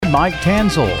Mike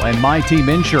Tanzel and My Team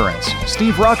Insurance,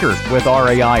 Steve Ruckert with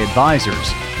RAI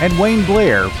Advisors, and Wayne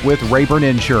Blair with Rayburn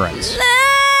Insurance.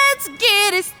 Let's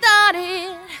get it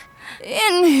started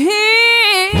in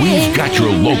here. We've got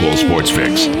your local sports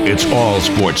fix. It's all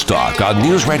sports talk on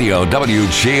News Radio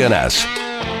WGNS.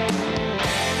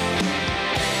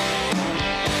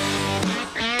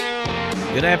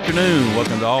 Good afternoon.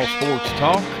 Welcome to All Sports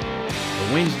Talk,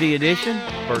 the Wednesday edition.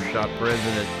 First Shot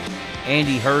President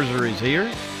Andy Herzer is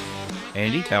here.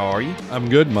 Andy, how are you? I'm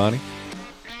good, Monty.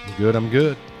 I'm good. I'm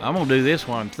going to do this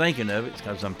while I'm thinking of it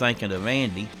because I'm thinking of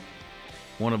Andy,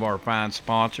 one of our fine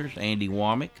sponsors, Andy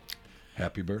Womack.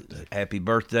 Happy birthday. Happy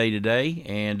birthday today.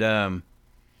 And a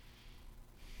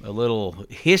little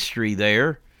history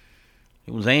there.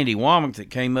 It was Andy Womack that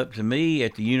came up to me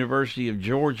at the University of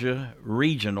Georgia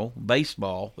Regional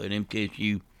Baseball that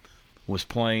MTSU was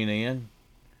playing in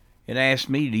and asked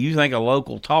me, do you think a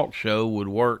local talk show would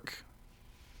work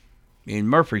in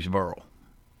Murfreesboro?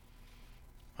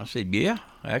 I said, yeah,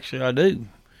 actually I do.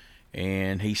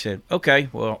 And he said, okay,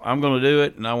 well, I'm going to do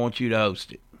it, and I want you to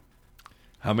host it.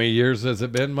 How many years has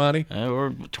it been, Monty? Or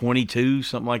 22,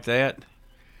 something like that.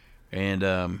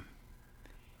 And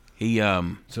he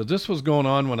So this was going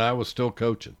on when I was still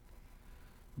coaching.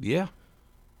 yeah.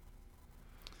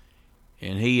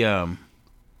 And he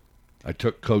I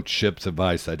took Coach Ship's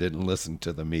advice. I didn't listen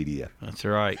to the media. that's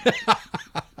right.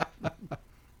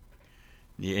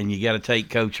 Yeah, and you got to take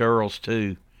Coach Earls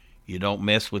too. You don't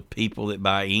mess with people that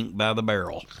buy ink by the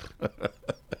barrel.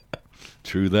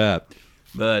 True that.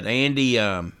 But Andy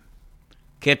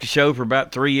kept the show for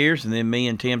about 3 years, and then me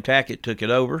and Tim Tackett took it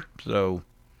over. So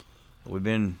we've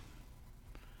been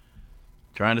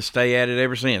trying to stay at it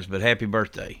ever since. But happy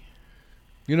birthday.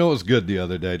 You know, it was good the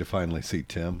other day to finally see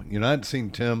Tim. You know, I hadn't seen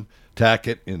Tim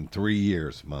Tackett in 3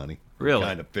 years, Monty. Really?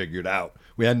 Kind of figured out.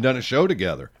 We hadn't done a show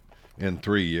together in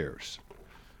 3 years.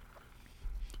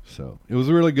 So it was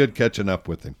really good catching up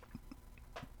with him.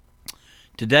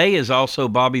 Today is also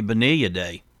Bobby Bonilla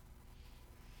Day.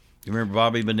 You remember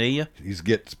Bobby Bonilla? He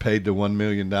gets paid to $1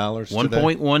 million today.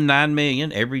 $1.19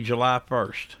 million every July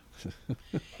 1st.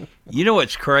 You know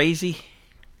what's crazy?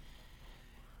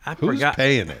 I Who's forgot.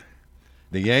 paying it?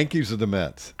 The Yankees or the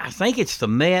Mets? I think it's the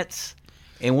Mets.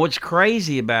 And what's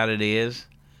crazy about it is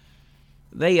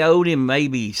they owed him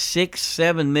maybe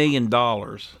 $6-7 million.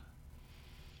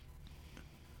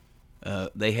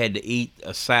 They had to eat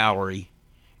a salary,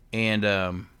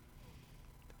 and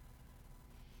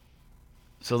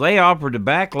so they offered to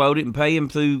backload it and pay him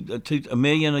through $1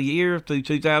 million a year through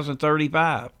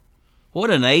 2035.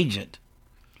 What an agent!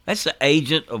 That's the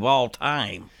agent of all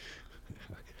time.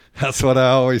 That's what I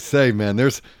always say, man.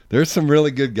 There's some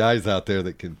really good guys out there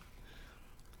that can.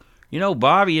 You know,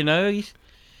 Bobby. You know,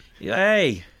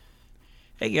 hey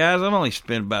guys, I've only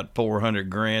spent about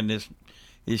 $400,000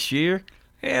 this year.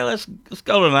 Yeah, let's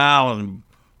go to an island and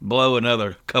blow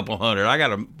another couple hundred. I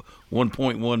got a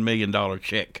 $1.1 million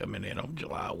check coming in on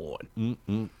July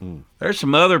 1. There's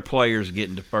some other players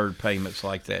getting deferred payments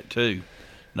like that too,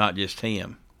 not just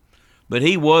him. But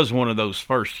he was one of those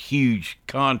first huge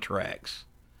contracts,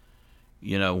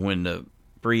 you know, when the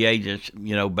free agents,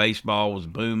 you know, baseball was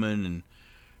booming and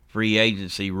free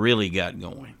agency really got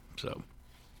going. So,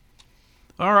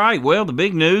 all right, well, the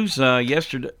big news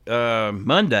yesterday,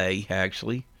 Monday,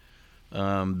 actually,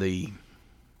 the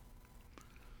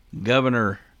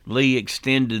Governor Lee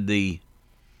extended the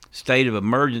state of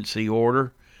emergency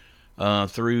order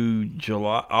through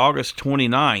August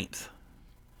 29th.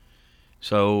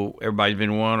 So everybody's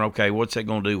been wondering, okay, what's that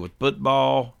going to do with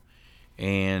football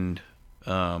and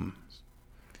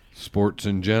Sports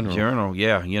in general.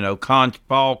 yeah, you know,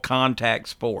 fall contact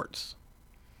sports.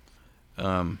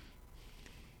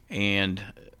 And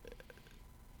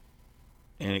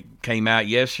it came out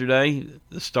yesterday.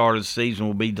 The start of the season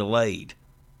will be delayed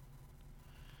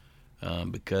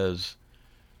because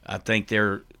I think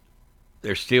they're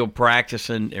still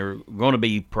practicing. They're going to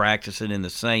be practicing in the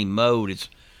same mode. It's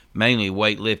mainly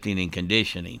weightlifting and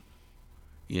conditioning.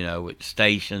 You know, at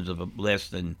stations of less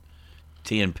than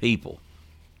 10 people,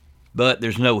 but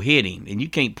there's no hitting, and you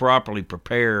can't properly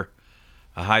prepare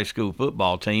a high school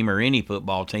football team or any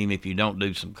football team if you don't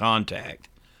do some contact,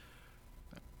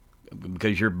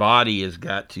 because your body has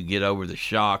got to get over the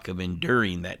shock of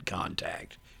enduring that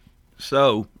contact.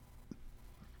 So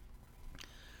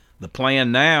the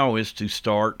plan now is to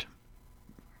start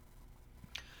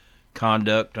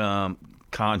contact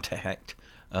August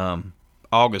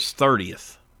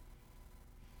 30th,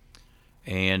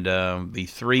 and be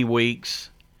 3 weeks,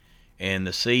 and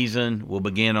the season will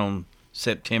begin on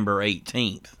September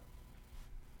 18th.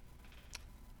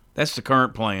 That's the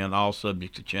current plan, all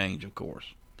subject to change, of course.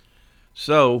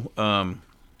 So,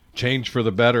 Change for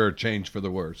the better or change for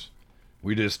the worse.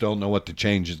 We just don't know what the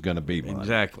change is going to be. Mike.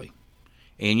 exactly.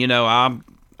 And,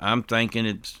 I'm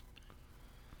thinking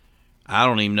I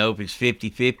don't even know if it's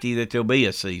 50-50 that there'll be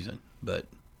a season, but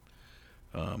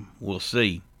we'll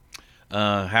see.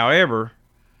 However,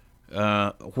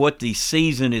 what the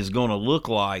season is going to look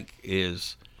like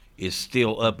is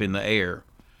still up in the air.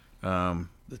 The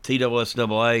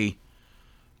TSSAA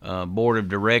board of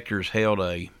directors held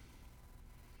a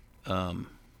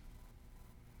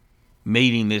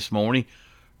meeting this morning.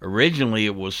 Originally,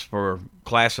 it was for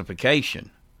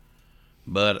classification,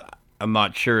 but I'm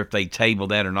not sure if they tabled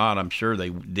that or not. I'm sure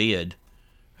they did.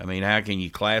 I mean, how can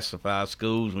you classify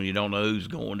schools when you don't know who's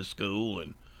going to school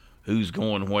and who's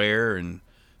going where and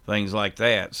things like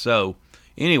that? So,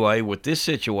 anyway, with this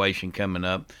situation coming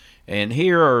up, and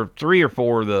here are 3 or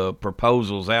 4 of the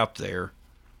proposals out there.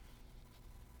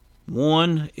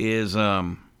 One is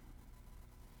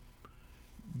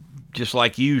just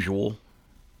like usual,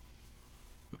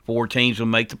 4 teams will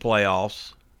make the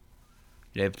playoffs.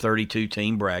 You have a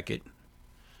 32-team bracket,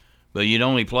 but you'd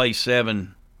only play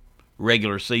 7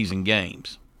 regular season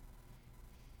games.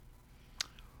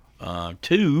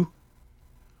 2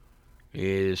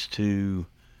 is to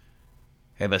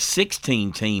have a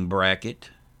 16-team bracket.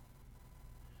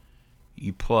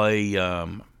 You play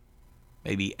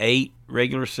maybe 8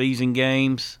 regular season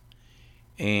games,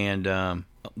 and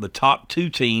the top 2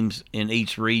 teams in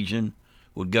each region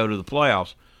would go to the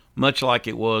playoffs, much like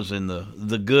it was in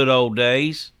the good old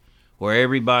days where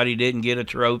everybody didn't get a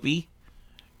trophy.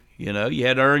 You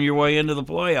had to earn your way into the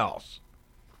playoffs.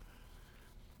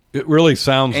 It really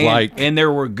sounds like, and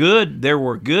there were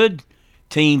good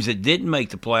teams that didn't make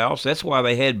the playoffs. That's why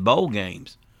they had bowl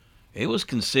games. It was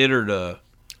considered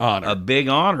a big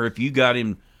honor if you got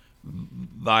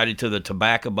invited to the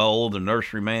Tobacco Bowl, the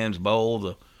Nurseryman's Bowl,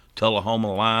 the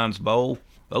Tullahoma Lions Bowl.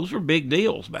 Those were big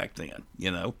deals back then,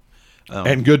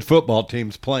 and good football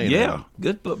teams playing. Yeah, them.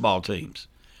 good football teams.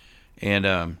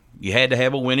 And you had to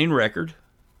have a winning record.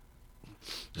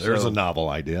 There's a novel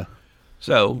idea.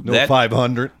 So No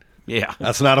 500. Yeah.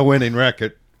 That's not a winning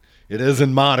record. It is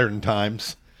in modern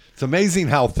times. It's amazing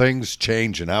how things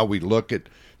change and how we look at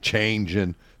change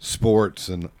in sports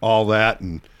and all that.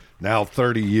 And now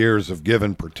 30 years of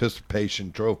giving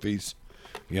participation trophies,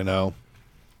 I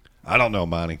don't know,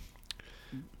 Monty.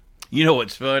 You know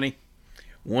what's funny?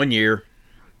 One year,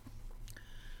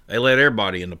 they let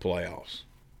everybody in the playoffs.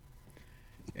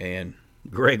 And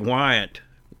Greg Wyatt,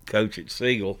 coach at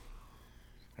Siegel,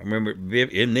 I remember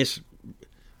in this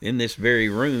very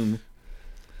room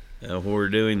where we're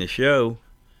doing the show,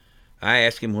 I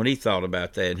asked him what he thought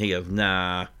about that, and he goes,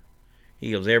 nah.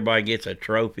 He goes, everybody gets a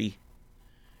trophy.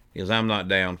 He goes, I'm not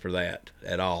down for that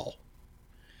at all.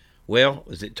 Well,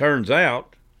 as it turns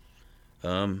out,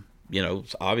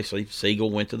 obviously Siegel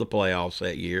went to the playoffs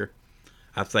that year.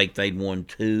 I think they'd won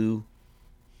 2,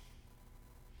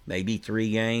 maybe 3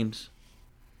 games.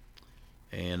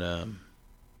 And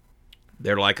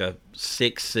they're like a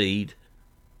 6 seed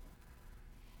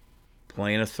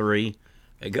playing a 3.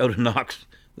 They go to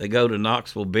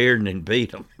Knoxville Bearden and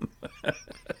beat them.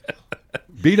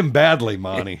 Beat them badly,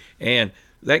 Monty. And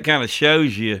that kind of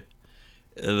shows you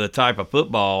the type of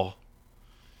football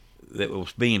that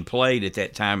was being played at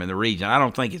that time in the region. I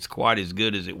don't think it's quite as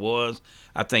good as it was.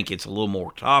 I think it's a little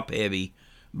more top-heavy.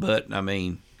 But, I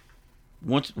mean,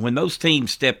 when those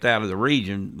teams stepped out of the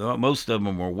region, most of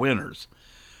them were winners.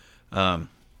 But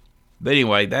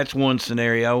anyway, that's one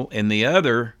scenario. And the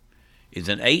other is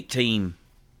an 8-team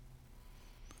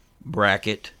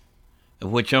bracket,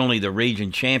 of which only the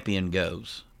region champion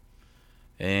goes.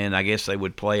 And I guess they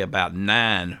would play about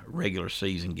 9 regular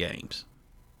season games.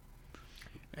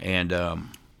 And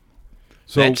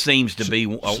that seems to be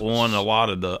one a lot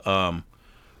of the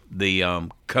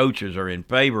coaches are in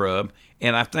favor of.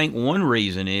 And I think one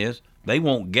reason is they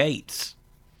want gates.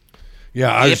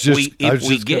 Yeah, I was just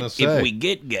going to say. If we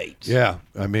get gates. Yeah,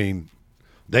 I mean,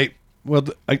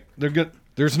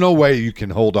 there's no way you can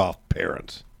hold off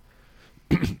parents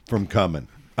from coming.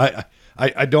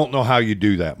 I don't know how you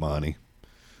do that, Monty.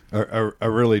 I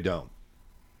really don't.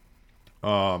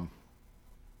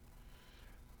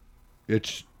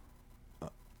 It's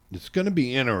going to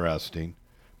be interesting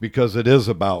because it is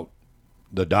about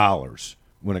the dollars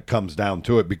when it comes down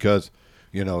to it. Because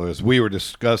as we were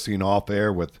discussing off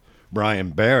air with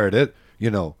Brian Barrett,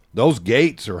 those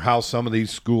gates are how some of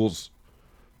these schools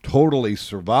totally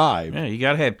survive. Yeah, you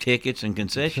got to have tickets and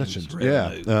concessions.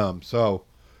 Yeah. So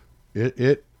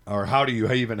or how do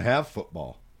you even have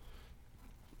football?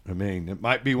 I mean, it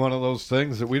might be one of those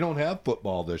things that we don't have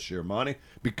football this year, Monty,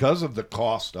 because of the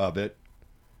cost of it.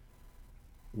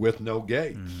 with no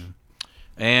gates. Mm-hmm.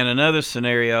 And another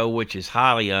scenario, which is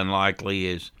highly unlikely,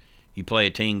 is you play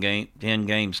a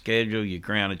 10-game schedule, you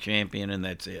crown a champion, and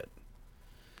that's it.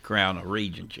 Crown a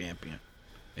region champion,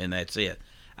 and that's it.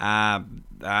 I'm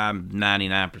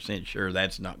 99% sure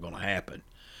that's not going to happen.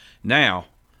 Now,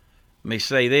 let me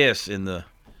say this. In the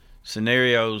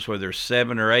scenarios where there's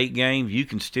 7 or 8 games, you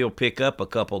can still pick up a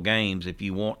couple games if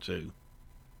you want to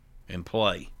and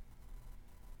play.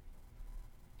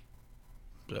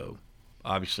 So,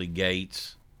 obviously,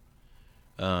 Gates.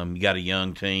 You got a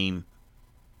young team.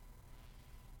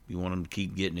 You want them to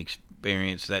keep getting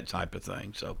experience, that type of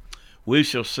thing. So, we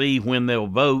shall see when they'll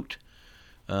vote.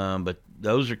 But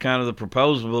those are kind of the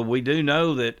proposals. But we do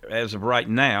know that as of right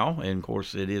now, and of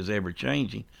course it is ever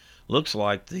changing, looks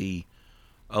like the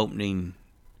opening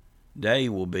day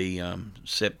will be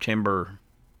September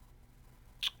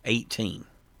 18.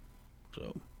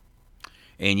 So,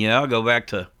 and I'll go back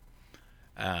to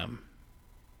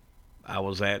I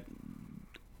was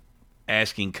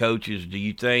asking coaches, do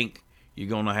you think you're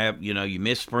going to have, you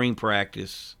missed spring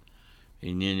practice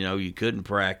and you couldn't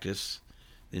practice.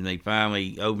 Then they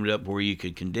finally opened up where you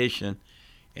could condition.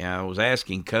 And I was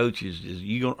asking coaches,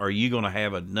 are you going to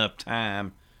have enough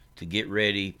time to get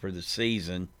ready for the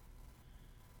season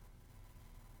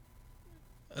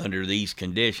under these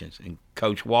conditions? And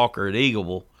Coach Walker at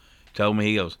Eagleville told me,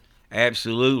 he goes,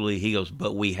 absolutely. He goes,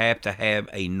 but we have to have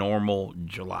a normal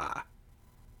July.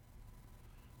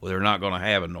 Well, they're not going to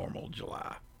have a normal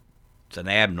July. It's an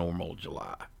abnormal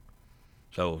July.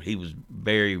 So he was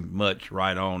very much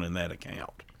right on in that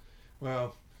account.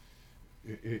 Well,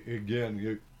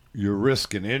 again, you're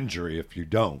risking injury if you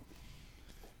don't.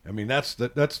 I mean, that's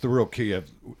the real key.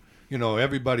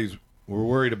 We're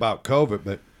worried about COVID,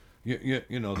 but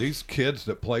these kids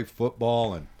that play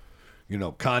football and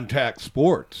contact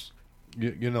sports,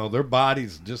 their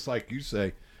bodies, just like you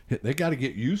say, they got to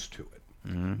get used to it.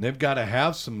 Mm-hmm. They've got to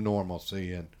have some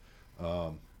normalcy, and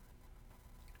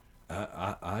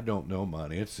I don't know,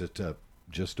 Monty. It's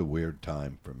just a weird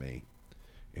time for me,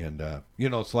 and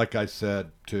it's like I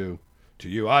said to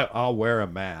you. I'll wear a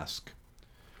mask.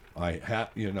 I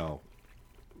have to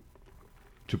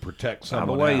protect someone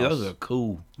else. By the way, those are a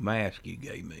cool mask you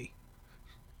gave me.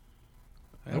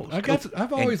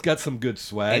 I've always got some good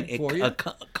swag for you.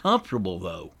 Comfortable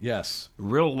though. Yes.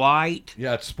 Real light.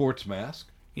 Yeah, it's sports mask.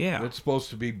 Yeah. It's supposed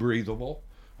to be breathable.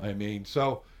 I mean,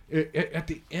 so at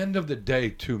the end of the day,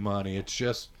 too, Monty, it's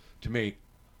just, to me,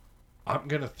 I'm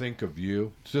going to think of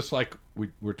you. It's just like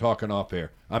we're talking off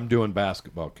air. I'm doing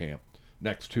basketball camp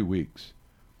next 2 weeks.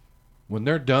 When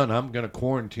they're done, I'm going to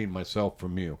quarantine myself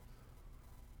from you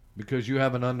because you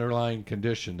have an underlying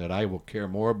condition that I will care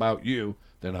more about you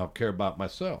than I'll care about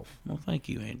myself. Well, thank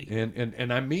you, Andy.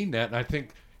 And I mean that, and I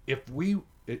think if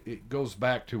it goes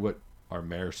back to what our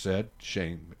mayor said,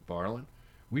 Shane McFarland,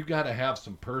 we've got to have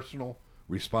some personal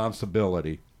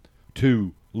responsibility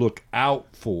to look out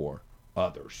for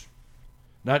others.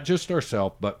 Not just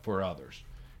ourselves, but for others.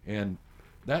 And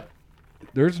that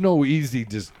there's no easy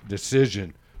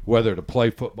decision whether to play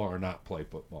football or not play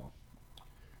football.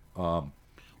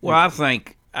 Well, I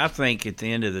think at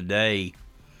the end of the day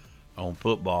on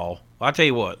football, I'll tell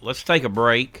you what, let's take a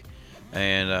break,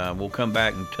 and we'll come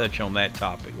back and touch on that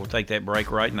topic. We'll take that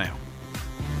break right now.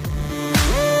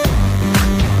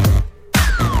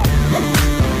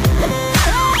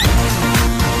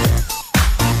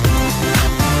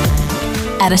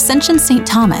 At Ascension St.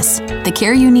 Thomas, the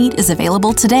care you need is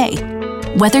available today.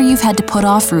 Whether you've had to put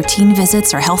off routine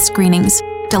visits or health screenings,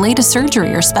 delayed a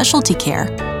surgery or specialty care,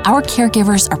 our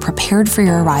caregivers are prepared for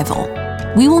your arrival.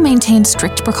 We will maintain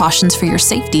strict precautions for your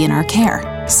safety in our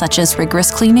care, such as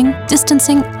rigorous cleaning,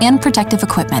 distancing, and protective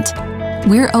equipment.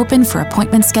 We're open for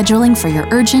appointment scheduling for your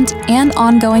urgent and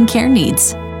ongoing care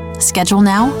needs. Schedule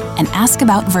now and ask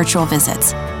about virtual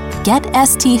visits.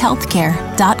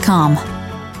 GetSTHealthcare.com.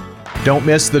 Don't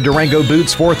miss the Durango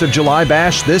Boots 4th of July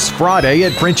Bash this Friday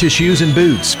at French's Shoes and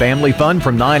Boots. Family fun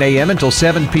from 9 a.m. until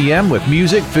 7 p.m. with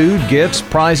music, food, gifts,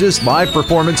 prizes, live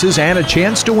performances, and a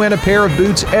chance to win a pair of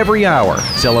boots every hour.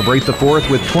 Celebrate the 4th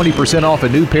with 20% off a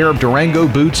new pair of Durango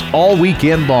boots all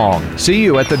weekend long. See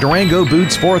you at the Durango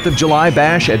Boots 4th of July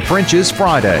Bash at French's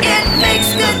Friday. It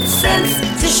makes good sense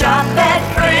to shop at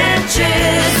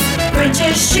French's.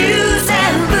 French's Shoes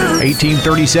and Boots.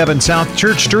 1837 South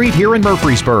Church Street here in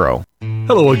Murfreesboro.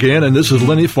 Hello again, and this is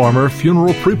Lenny Farmer,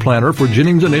 funeral pre-planner for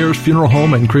Jennings & Ayers Funeral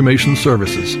Home and Cremation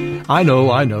Services. I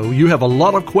know, you have a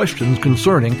lot of questions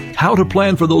concerning how to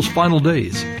plan for those final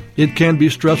days. It can be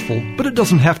stressful, but it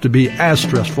doesn't have to be as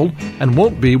stressful and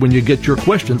won't be when you get your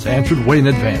questions answered way in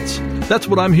advance. That's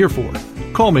what I'm here for.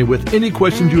 Call me with any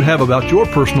questions you have about your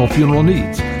personal funeral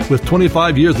needs. With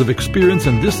 25 years of experience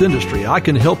in this industry, I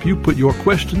can help you put your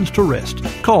questions to rest.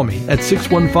 Call me at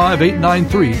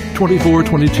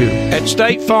 615-893-2422. At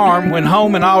State Farm, when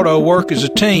home and auto work as a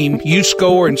team, you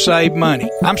score and save money.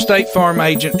 I'm State Farm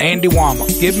agent Andy Wama.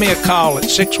 Give me a call at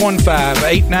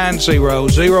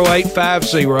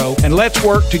 615-890-0850 and let's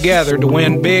work together to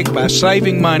win big by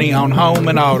saving money on home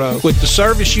and auto. With the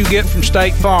service you get from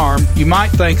State Farm, you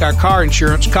might think our car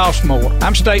insurance costs more.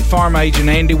 I'm State Farm agent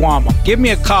Andy Wama. Give me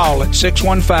a call at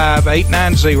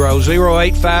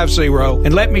 615-890-0850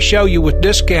 and let me show you with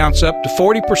discounts up to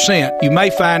 40%. You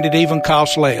may find it even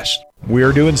costs less.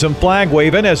 We're doing some flag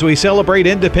waving as we celebrate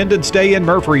Independence Day in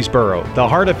Murfreesboro. The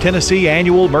Heart of Tennessee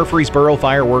annual Murfreesboro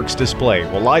fireworks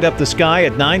display will light up the sky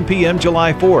at 9 p.m.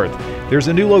 July 4th. There's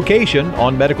a new location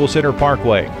on Medical Center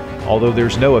Parkway. Although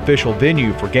there's no official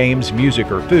venue for games,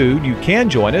 music, or food, you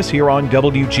can join us here on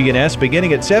WGNS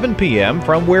beginning at 7 p.m.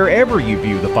 from wherever you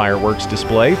view the fireworks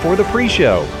display for the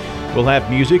pre-show. We'll have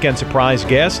music and surprise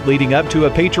guests leading up to a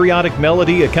patriotic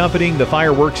melody accompanying the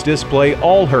fireworks display,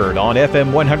 all heard on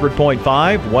FM 100.5,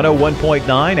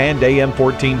 101.9, and AM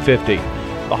 1450.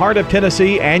 The Heart of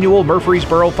Tennessee annual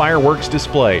Murfreesboro fireworks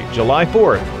display, July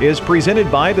 4th, is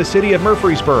presented by the City of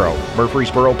Murfreesboro,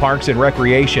 Murfreesboro Parks and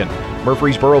Recreation,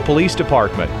 Murfreesboro Police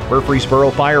Department,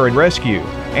 Murfreesboro Fire and Rescue,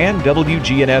 and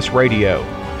WGNS Radio.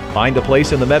 Find a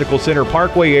place in the Medical Center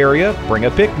Parkway area, bring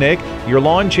a picnic, your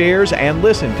lawn chairs, and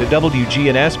listen to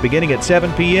WGNS beginning at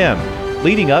 7 p.m.,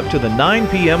 leading up to the 9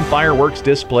 p.m. fireworks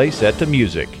display set to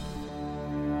music.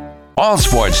 All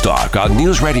Sports Talk on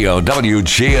News Radio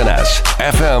WGNS,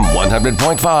 FM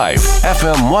 100.5,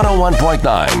 FM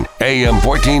 101.9, AM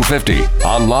 1450,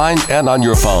 online and on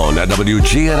your phone at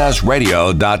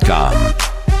WGNSradio.com.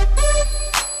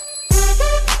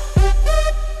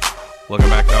 Welcome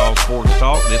back to All Sports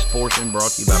Talk. This portion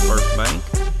brought to you by First Bank,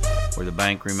 where the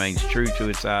bank remains true to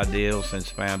its ideals since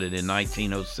founded in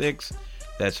 1906.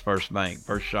 That's First Bank.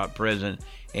 First Shot President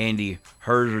Andy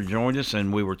Herzer joined us,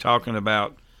 and we were talking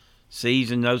about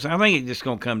season notes. I think it's just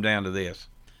going to come down to this.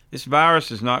 This virus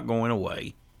is not going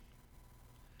away,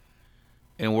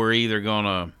 and we're either going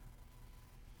to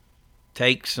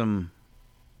take some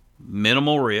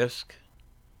minimal risk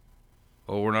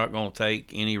or we're not going to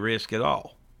take any risk at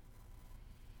all.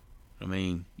 I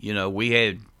mean, you know, we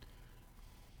had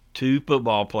 2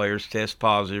 football players test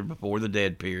positive before the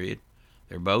dead period.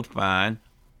 They're both fine.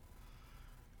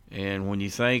 And when you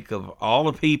think of all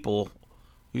the people,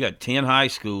 we got 10 high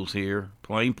schools here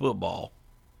playing football.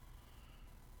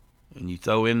 And you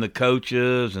throw in the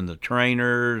coaches and the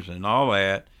trainers and all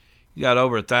that, you got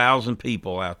over 1,000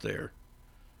 people out there.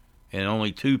 And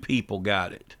only 2 people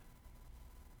got it.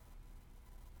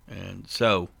 And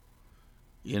so,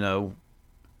 you know,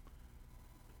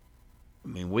 I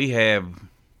mean, we have,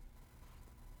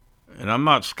 and I'm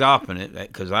not scoffing it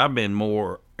because I've been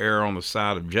more err on the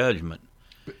side of judgment.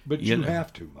 But you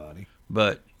have to, Monty.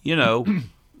 But, you know,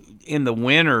 in the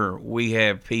winter, we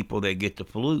have people that get the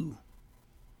flu.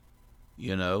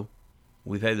 You know,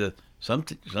 we've had some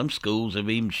schools have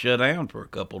even shut down for a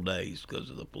couple days because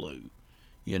of the flu,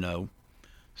 you know.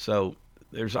 So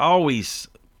there's always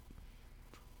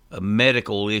a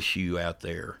medical issue out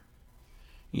there.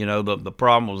 You know, the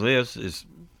problem with this is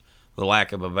the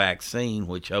lack of a vaccine,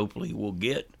 which hopefully we'll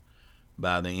get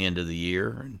by the end of the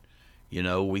year. And, you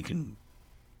know, we can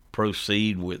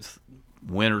proceed with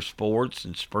winter sports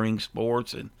and spring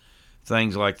sports and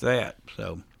things like that.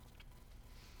 So,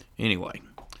 anyway,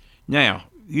 now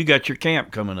you got your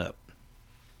camp coming up.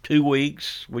 2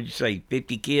 weeks, what'd you say,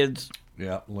 50 kids?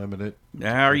 Yeah, limited.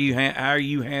 Now, how are you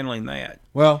handling that?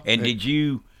 Well, and did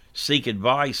you seek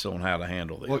advice on how to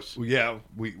handle this? Well, yeah,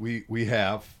 we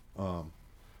have.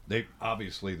 They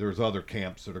obviously there's other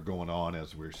camps that are going on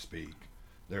as we speak.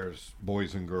 There's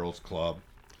Boys and Girls Club.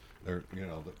 There's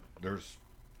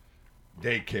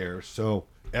daycare. So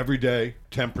every day,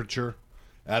 temperature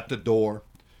at the door.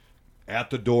 At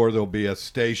the door, there'll be a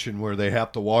station where they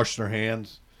have to wash their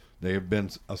hands. They have been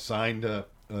assigned a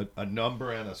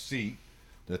number and a seat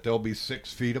that they'll be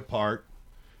 6 feet apart.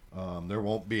 There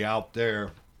won't be out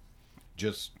there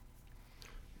just,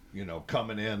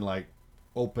 coming in like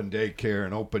open daycare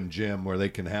and open gym where they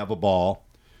can have a ball.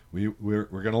 We're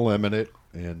going to limit it,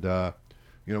 and we're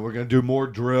going to do more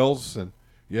drills. And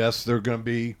yes, they're going to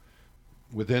be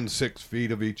within 6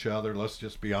 feet of each other. Let's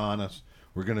just be honest.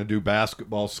 We're going to do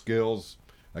basketball skills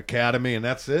academy, and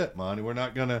that's it, Monty. We're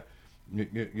not going to,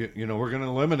 we're going to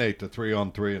eliminate the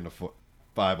 3-on-3 and the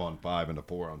 5-on-5 and the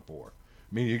 4-on-4. I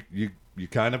mean, you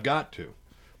kind of got to.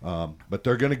 But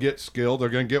they're going to get skill. They're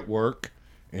going to get work.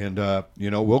 And,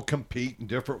 we'll compete in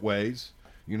different ways.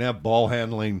 You can have ball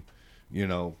handling,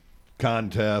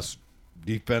 contests,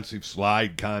 defensive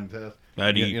slide contests.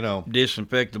 How do you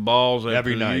disinfect the balls after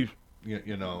every night? use?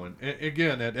 And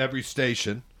again, at every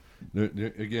station,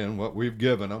 again, what we've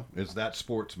given them is that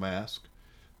sports mask.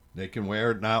 They can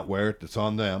wear it, not wear it. It's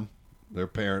on them, their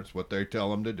parents, what they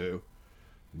tell them to do.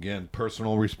 Again,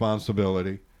 personal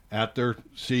responsibility. At their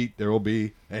seat, there will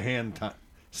be a hand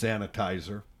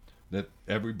sanitizer that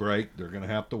every break they're going to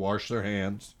have to wash their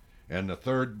hands. And the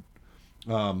third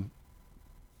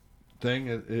thing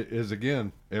is,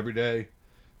 again, every day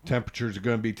temperatures are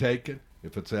going to be taken.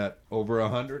 If it's at over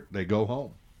 100, they go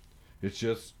home. It's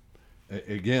just,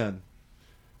 again,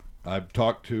 I've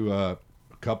talked to a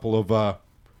couple of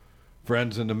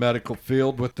friends in the medical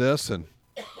field with this, and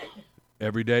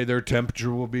every day their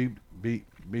temperature will be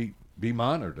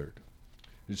monitored.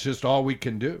 It's just all we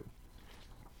can do.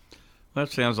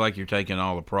 That sounds like you're taking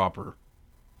all the proper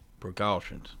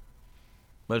precautions.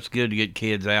 But it's good to get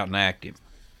kids out and active.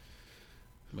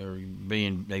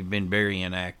 They've been very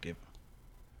inactive.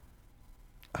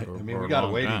 I mean, we got a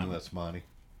waiting list, Monty.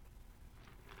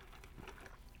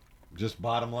 Just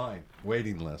bottom line,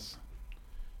 waiting list.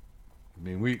 I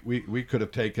mean, we could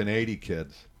have taken 80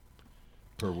 kids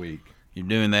per week. You're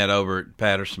doing that over at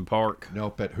Patterson Park?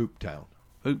 Nope, at Hooptown.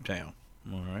 Hooptown.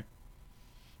 All right.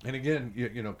 And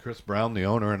again, Chris Brown, the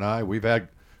owner, and I, we've had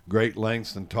great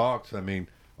lengths and talks. I mean,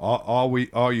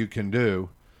 all you can do,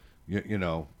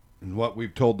 and what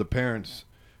we've told the parents,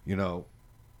 we're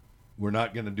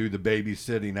not going to do the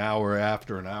babysitting hour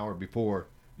after an hour before.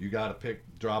 You got to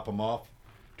drop them off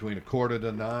between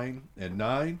 8:45 and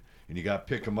 9, and you got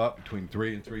to pick them up between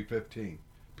 3 and 3:15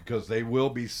 because they will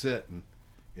be sitting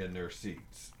in their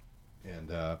seats.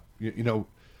 And I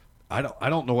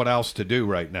don't know what else to do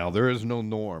right now. There is no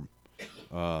norm.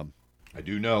 I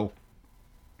do know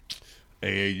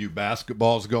AAU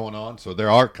basketball's going on, so there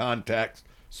are contact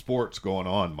sports going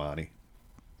on, Monty.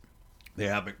 They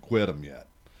haven't quit them yet.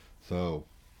 So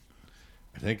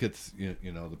I think it's,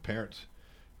 the parents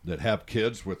that have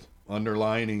kids with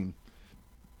underlying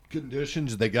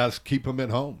conditions, they got to keep them at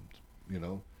home,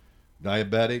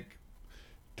 diabetic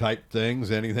type things,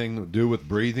 anything to do with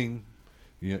breathing,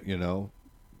 they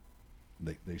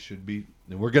should be,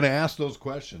 and we're going to ask those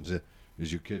questions.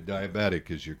 Is your kid diabetic?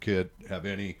 Is your kid have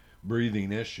any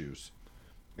breathing issues?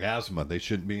 Asthma, they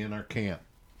shouldn't be in our camp,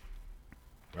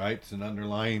 right? It's an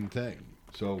underlying thing.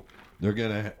 So they're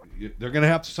gonna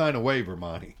have to sign a waiver,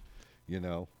 Monty.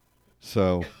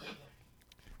 So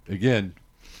again,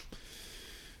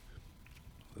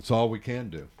 that's all we can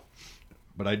do.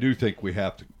 But I do think we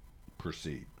have to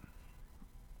proceed.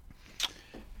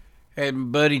 Had my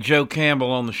buddy Joe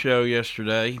Campbell on the show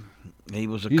yesterday.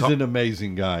 He's an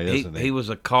amazing guy, isn't he? He was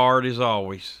a card as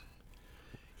always.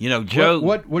 Joe.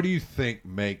 What do you think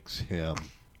makes him?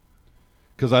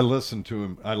 Because I listen to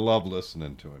him. I love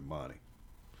listening to him, Monty.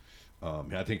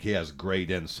 I think he has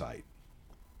great insight.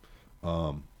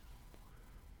 What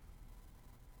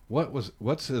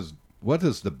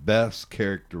is the best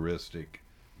characteristic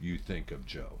you think of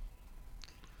Joe?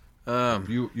 If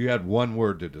you had one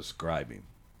word to describe him.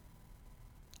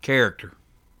 Character.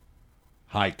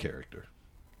 High character.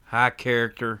 High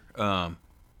character.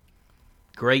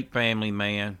 Great family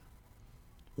man.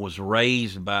 Was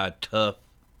raised by a tough,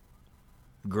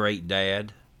 great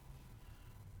dad.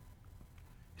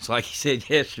 It's like he said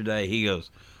yesterday. He goes,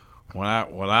 when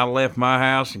I left my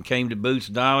house and came to Boots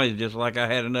Dolly, it's just like I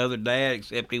had another dad,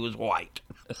 except he was white.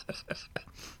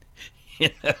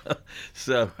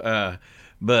 So,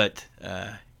 but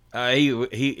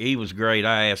he was great.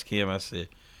 I asked him. I said,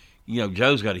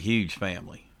 Joe's got a huge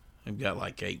family. They've got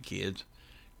like 8 kids.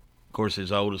 Of course,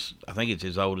 his oldest,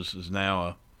 is now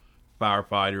a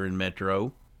firefighter in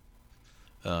Metro,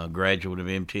 graduate of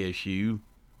MTSU.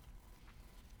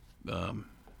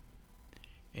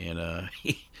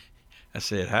 I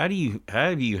said, how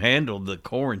have you handled the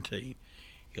quarantine?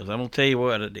 He goes, I'm going to tell you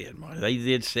what I did, Marty. They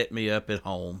did set me up at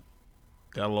home.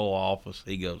 Got a little office.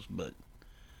 He goes, but a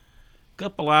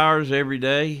couple hours every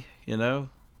day,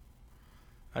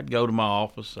 I'd go to my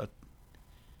office. I'd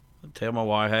tell my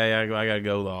wife, hey, I got to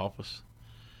go to the office.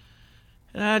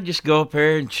 And I'd just go up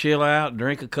there and chill out,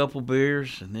 drink a couple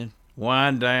beers, and then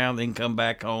wind down, then come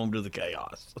back home to the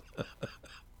chaos.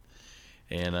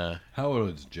 And how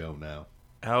old is Joe now?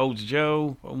 How old's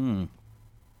Joe?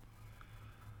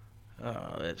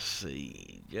 Let's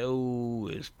see. Joe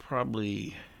is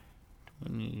probably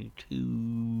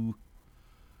 22.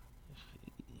 Let's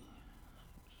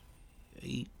see,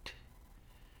 8.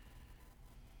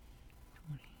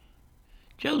 20.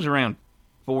 Joe's around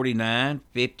 49,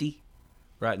 50,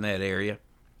 right in that area.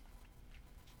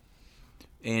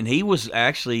 And he was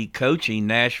actually coaching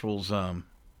Nashville's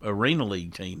Arena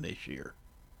League team this year.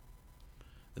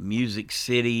 The Music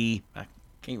City, I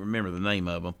can't remember the name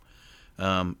of them.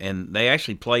 And they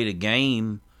actually played a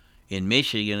game in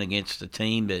Michigan against a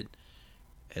team that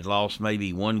had lost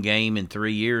maybe one game in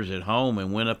 3 years at home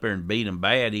and went up there and beat them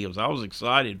bad. He goes, I was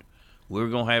excited. We were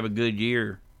going to have a good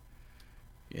year,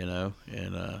 you know.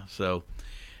 And so,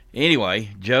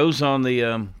 anyway, Joe's on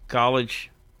the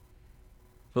College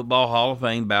Football Hall of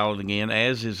Fame ballot again,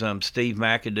 as is Steve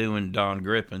McAdoo and Don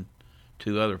Griffin,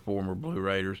 two other former Blue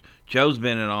Raiders. Joe's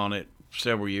been on it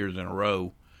several years in a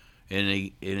row,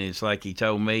 and it's like he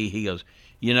told me, he goes,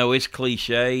 you know, it's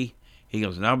cliche. He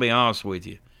goes, and I'll be honest with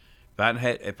you,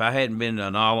 if I hadn't been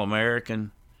an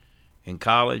All-American in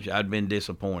college, I'd been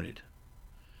disappointed.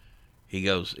 He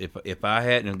goes, if I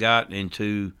hadn't gotten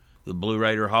into the Blue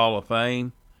Raider Hall of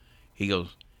Fame, he goes,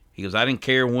 I didn't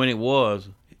care when it was,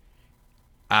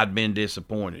 I'd been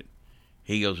disappointed.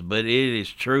 He goes, but it is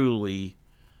truly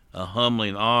a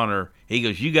humbling honor. He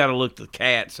goes, you got to look at the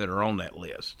cats that are on that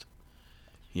list.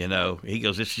 You know, he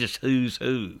goes, it's just who's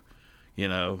who. You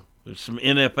know, there's some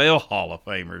NFL Hall of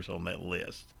Famers on that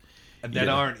list that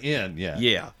aren't in yet.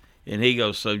 Yeah, and he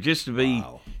goes, so just to be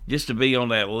on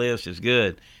that list is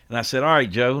good. And I said, all right,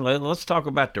 Joe, let's talk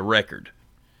about the record.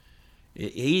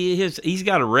 He's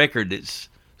got a record that's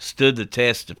stood the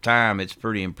test of time. It's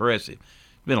pretty impressive.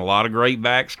 Been a lot of great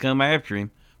backs come after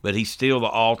him, but he's still the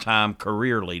all-time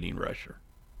career leading rusher.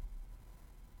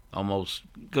 Almost,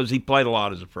 because he played a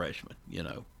lot as a freshman, you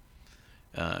know.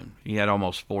 He had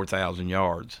almost 4,000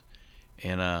 yards.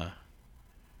 And I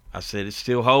said, it's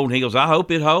still holding. He goes, I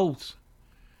hope it holds.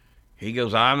 He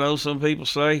goes, I know some people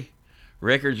say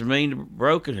records are mean to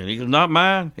broken. And he goes, not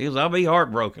mine. He goes, I'll be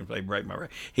heartbroken if they break my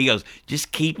record. He goes,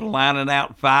 just keep lining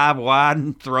out 5 wide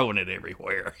and throwing it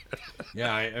everywhere.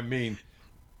 Yeah, I mean,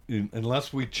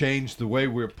 unless we change the way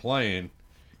we're playing,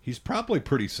 he's probably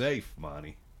pretty safe,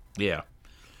 Monty. Yeah.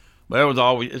 But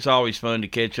it's always fun to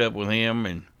catch up with him,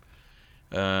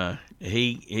 and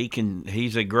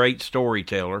he's a great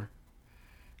storyteller.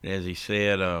 As he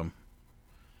said,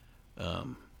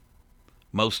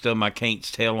 most of them I can't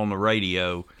tell on the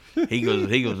radio. He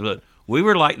goes, look, we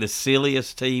were like the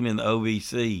silliest team in the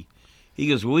OVC. He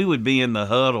goes, we would be in the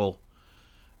huddle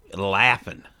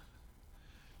laughing,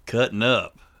 cutting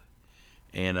up.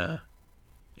 And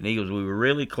he goes, we were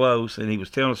really close, and he was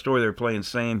telling a story. They were playing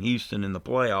Sam Houston in the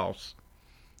playoffs,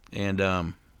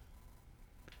 and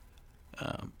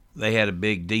they had a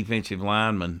big defensive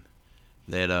lineman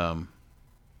that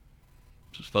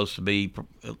was supposed to be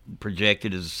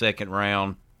projected as a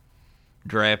second-round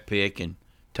draft pick, and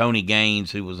Tony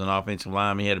Gaines, who was an offensive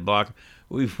lineman, he had a block.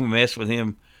 We messed with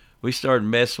him. We started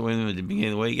messing with him at the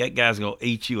beginning of the week. That guy's going to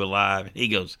eat you alive. And he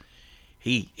goes,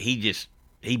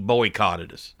 he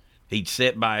boycotted us. He'd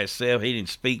sit by himself. He didn't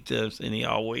speak to us any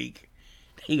all week.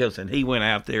 He goes, and he went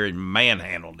out there and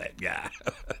manhandled that guy.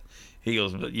 He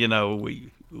goes, but you know,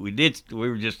 we were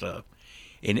just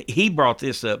and he brought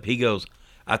this up. He goes,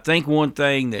 I think one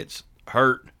thing that's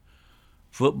hurt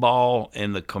football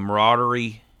and the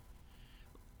camaraderie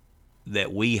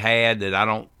that we had that I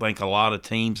don't think a lot of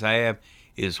teams have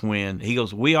is when, he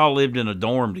goes, we all lived in a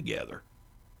dorm together.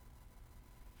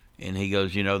 And he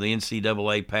goes, you know, the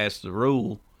NCAA passed the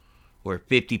rule where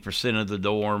 50% of the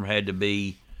dorm had to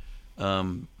be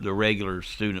the regular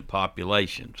student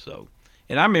population. So,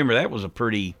 and I remember that was a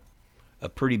pretty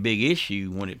big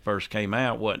issue when it first came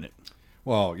out, wasn't it?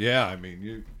 Well, yeah. I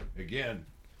mean,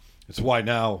 it's why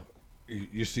now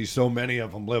you see so many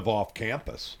of them live off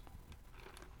campus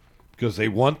because they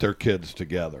want their kids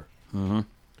together. Mm-hmm.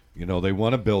 You know, they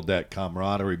want to build that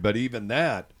camaraderie. But even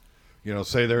that, you know,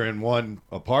 say they're in one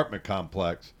apartment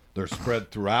complex, they're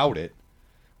spread throughout it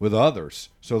with others.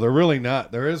 So they're really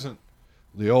not, there isn't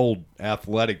the old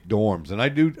athletic dorms. And I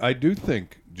do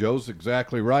think Joe's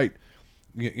exactly right.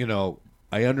 You know,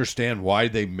 I understand why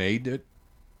they made it.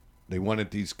 They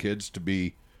wanted these kids to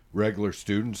be regular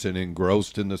students and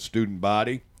engrossed in the student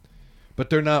body. But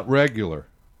they're not regular.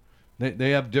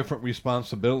 They have different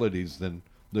responsibilities than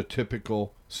the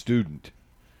typical student.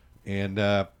 And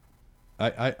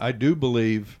I do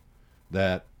believe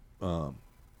that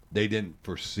they didn't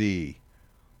foresee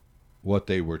what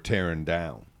they were tearing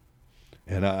down.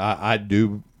 And I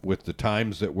do, with the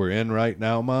times that we're in right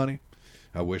now, Monty,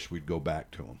 I wish we'd go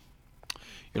back to them.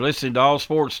 You're listening to All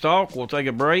Sports Talk. We'll take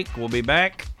a break. We'll be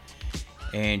back.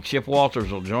 And Chip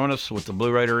Walters will join us with the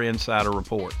Blue Raider Insider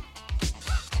Report.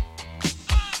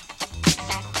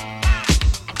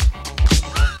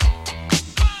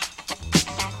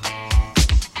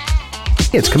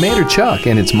 It's Commander Chuck,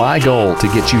 and it's my goal to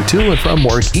get you to and from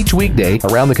work each weekday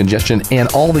around the congestion and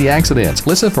all the accidents.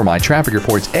 Listen for my traffic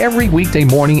reports every weekday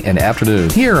morning and afternoon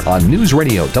here on News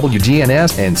Radio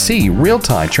WGNS, and see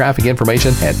real-time traffic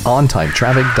information at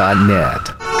ontimetraffic.net.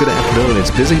 Good afternoon.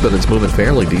 It's busy, but it's moving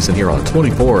fairly decent here on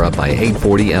 24 up by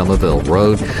 840 Almaville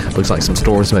Road. Looks like some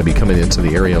storms may be coming into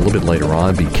the area a little bit later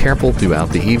on. Be careful throughout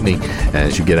the evening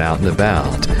as you get out and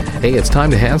about. Hey, it's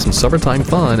time to have some summertime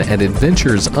fun at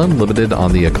Adventures Unlimited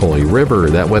on the Ocoee River.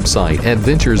 That website,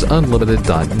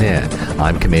 adventuresunlimited.net.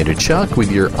 I'm Commander Chuck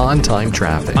with your on-time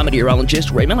traffic. I'm meteorologist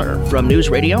Ray Miller from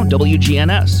News Radio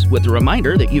WGNS with a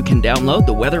reminder that you can download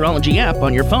the Weatherology app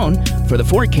on your phone for the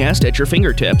forecast at your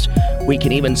fingertips. We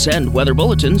can even send weather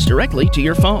bulletins directly to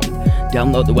your phone.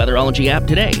 Download the Weatherology app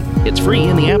today. It's free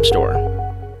in the App Store.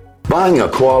 Buying a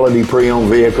quality pre-owned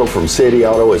vehicle from City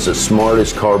Auto is the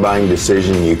smartest car buying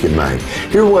decision you can make.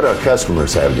 Hear what our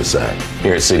customers have to say.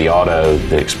 Here at City Auto,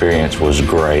 the experience was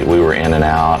great. We were in and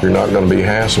out. You're not going to be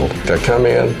hassled. I come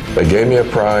in, they gave me a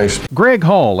price. Greg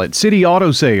Hall at City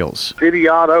Auto Sales. City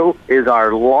Auto is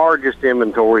our largest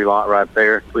inventory lot right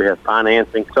there. We have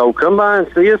financing. So come by and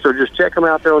see us, or just check them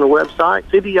out there on the website,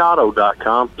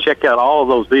 cityauto.com. Check out all of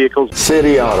those vehicles.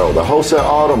 City Auto, the wholesale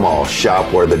auto mall.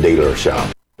 Shop where the dealers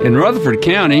shop. In Rutherford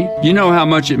County, you know how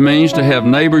much it means to have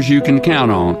neighbors you can count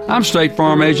on. I'm State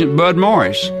Farm Agent Bud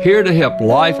Morris, here to help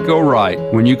life go right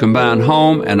when you combine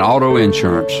home and auto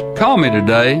insurance. Call me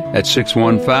today at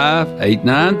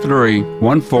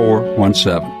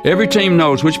 615-893-1417. Every team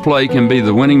knows which play can be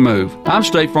the winning move. I'm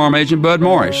State Farm Agent Bud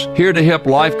Morris, here to help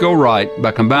life go right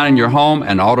by combining your home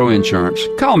and auto insurance.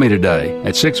 Call me today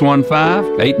at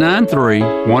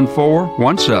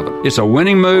 615-893-1417. It's a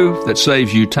winning move that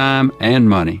saves you time and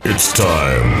money. It's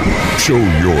time. Show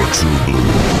your true blue.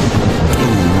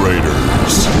 Blue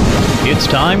Raiders. It's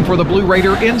time for the Blue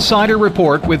Raider Insider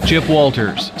Report with Chip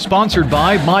Walters, sponsored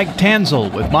by Mike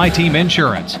Tanzel with My Team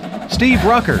Insurance, Steve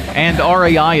Rucker and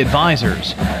RAI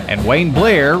Advisors, and Wayne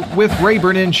Blair with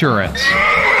Rayburn Insurance.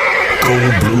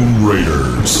 Go Blue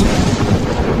Raiders.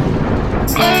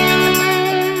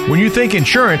 When you think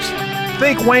insurance,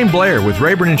 think Wayne Blair with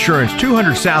Rayburn Insurance,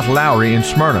 200 South Lowry in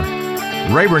Smyrna.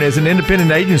 Rayburn is an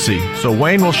independent agency, so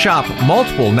Wayne will shop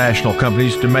multiple national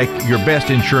companies to make your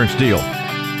best insurance deal.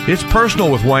 It's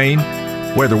personal with Wayne,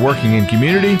 whether working in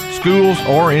community, schools,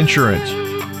 or insurance.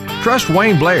 Trust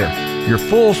Wayne Blair, your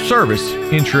full-service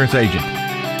insurance agent.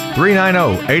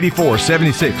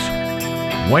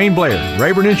 390-8476. Wayne Blair,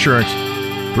 Rayburn Insurance,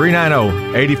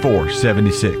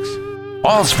 390-8476.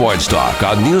 All Sports Talk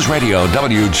on News Radio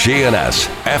WGNS,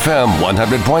 FM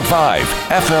 100.5,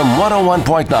 FM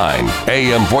 101.9,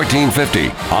 AM 1450,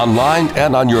 online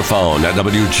and on your phone at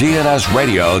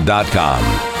WGNSradio.com.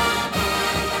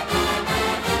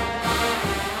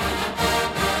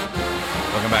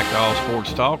 Welcome back to All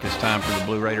Sports Talk. It's time for the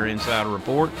Blue Raider Insider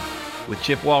Report with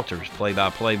Chip Walters,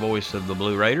 play-by-play voice of the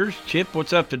Blue Raiders. Chip,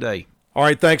 what's up today? All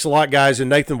right, thanks a lot, guys. And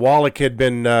Nathan Wallach had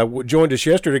been joined us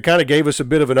yesterday, kind of gave us a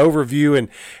bit of an overview and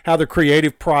how the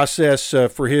creative process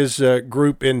for his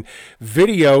group in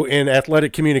video in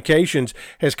athletic communications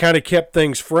has kind of kept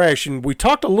things fresh. And we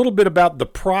talked a little bit about the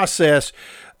process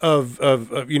of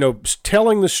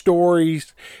telling the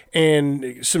stories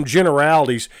and some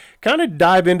generalities. Kind of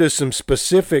dive into some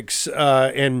specifics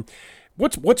and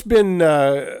what's been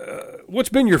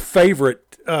your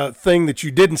favorite thing that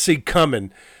you didn't see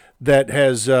coming that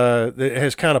has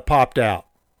kind of popped out?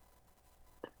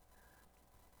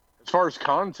 As far as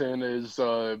content is,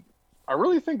 I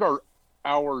really think our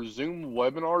Zoom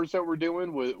webinars that we're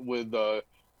doing with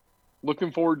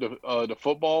looking forward to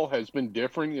football has been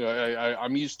different. You know,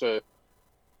 I'm used to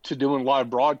doing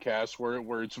live broadcasts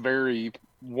where it's very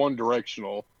one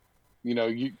directional. You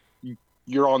know,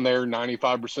 you're on there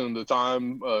 95% of the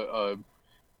time.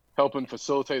 Helping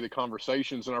facilitate the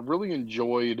conversations, and I've really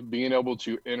enjoyed being able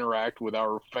to interact with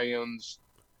our fans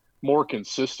more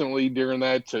consistently during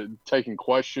that, to taking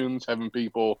questions, having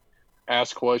people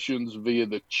ask questions via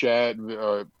the chat,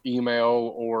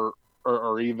 email,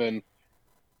 or even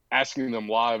asking them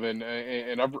live, and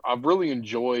I've really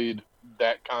enjoyed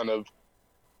that kind of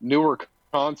newer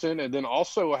content, and then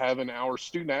also having our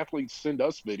student athletes send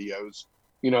us videos.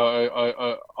 You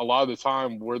know, a lot of the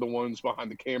time we're the ones behind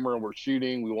the camera and we're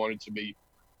shooting. We want it to be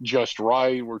just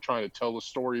right. We're trying to tell the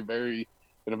story in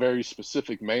a very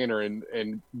specific manner,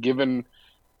 and given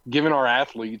our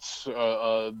athletes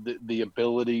the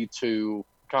ability to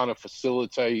kind of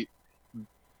facilitate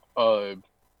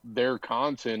their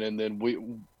content, and then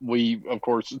we of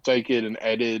course take it and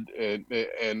edit and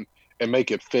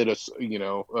make it fit us, you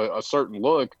know, a certain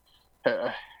look,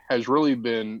 has really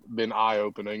been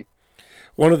eye-opening.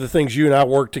 one of the things you and I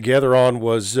worked together on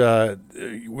was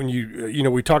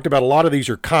when we talked about a lot of these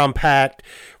are compact.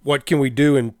 What can we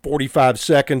do in 45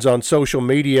 seconds on social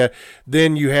media?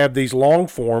 Then you have these long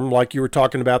form, like you were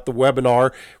talking about the webinar.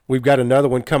 We've got another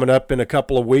one coming up in a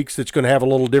couple of weeks that's going to have a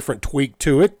little different tweak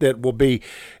to it that will be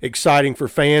exciting for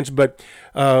fans. But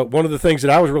one of the things that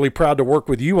I was really proud to work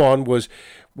with you on was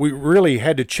we really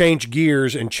had to change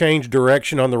gears and change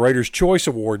direction on the Raiders' Choice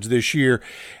Awards this year.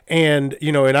 And,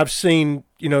 and I've seen,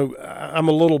 I'm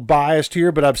a little biased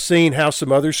here, but I've seen how some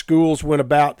other schools went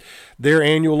about their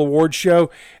annual award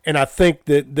show. And I think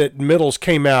that Middle's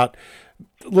came out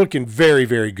looking very,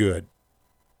 very good.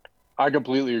 I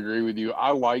completely agree with you.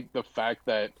 I like the fact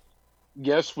that,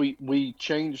 yes, we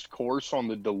changed course on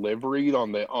the delivery,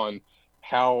 on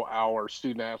how our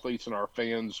student athletes and our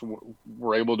fans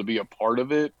were able to be a part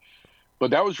of it.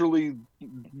 But that was really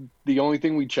the only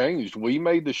thing we changed. We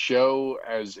made the show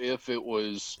as if it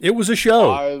was a show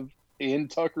live in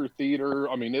Tucker Theater.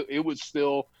 I mean, it was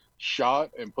still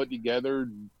shot and put together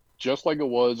just like it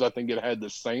was. I think it had the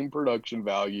same production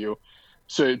value.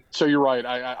 So you're right.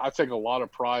 I take a lot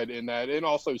of pride in that, and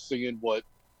also seeing what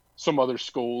some other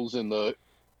schools in the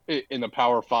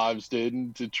Power Fives did,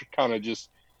 and to kind of just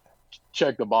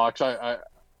check the box. I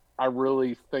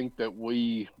really think that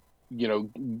we,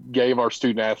 gave our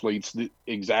student athletes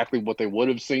exactly what they would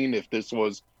have seen if this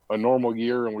was a normal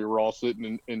year and we were all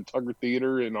sitting in Tucker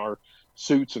Theater in our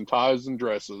suits and ties and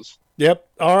dresses. Yep.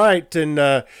 All right.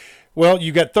 And, well,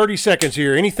 you got 30 seconds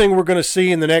here. Anything we're going to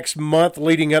see in the next month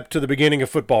leading up to the beginning of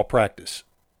football practice?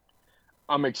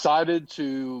 I'm excited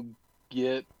to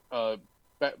get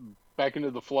back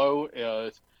into the flow.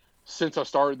 Since I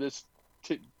started this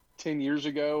 10 years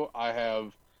ago, I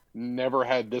have never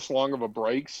had this long of a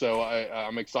break, so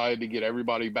I'm excited to get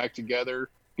everybody back together,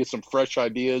 get some fresh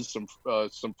ideas, some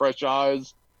fresh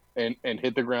eyes, and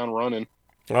hit the ground running.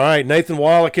 All right, Nathan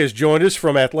Wallach has joined us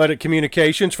from Athletic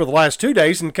Communications for the last 2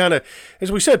 days, and kind of,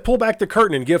 as we said, pull back the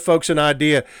curtain and give folks an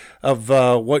idea of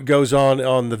what goes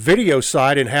on the video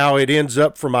side and how it ends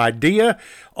up from idea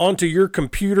onto your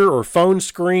computer or phone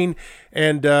screen,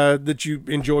 and that you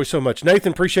enjoy so much.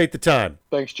 Nathan, appreciate the time.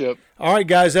 Thanks, Chip. All right,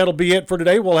 guys, that'll be it for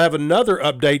today. We'll have another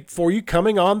update for you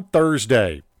coming on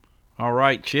Thursday. All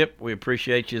right, Chip, we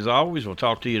appreciate you as always. We'll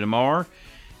talk to you tomorrow.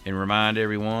 And remind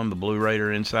everyone, the Blue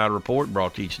Raider Inside Report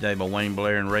brought to you today by Wayne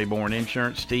Blair and Rayborn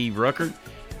Insurance, Steve Ruckert,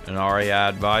 and RAI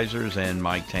Advisors, and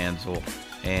Mike Tansel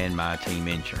and My Team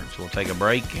Insurance. We'll take a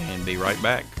break and be right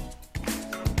back.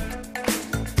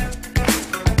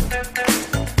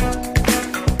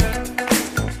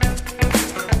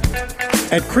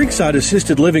 At Creekside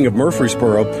Assisted Living of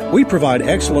Murfreesboro, we provide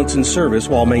excellence in service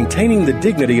while maintaining the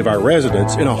dignity of our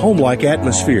residents in a home-like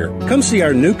atmosphere. Come see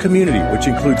our new community, which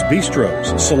includes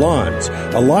bistros, salons,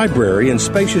 a library, and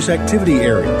spacious activity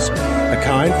areas. A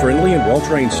kind, friendly, and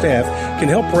well-trained staff can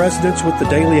help residents with the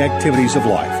daily activities of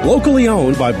life. Locally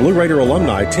owned by Blue Raider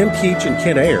alumni Tim Keach and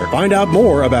Ken Ayer. Find out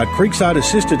more about Creekside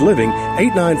Assisted Living,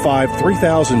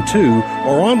 895-3002,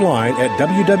 or online at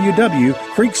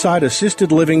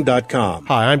www.creeksideassistedliving.com.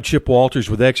 Hi, I'm Chip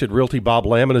Walters with Exit Realty Bob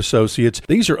Lamb & Associates.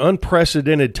 These are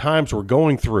unprecedented times we're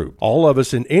going through. All of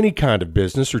us in any kind of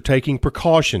business are taking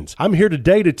precautions. I'm here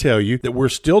today to tell you that we're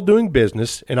still doing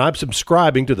business, and I'm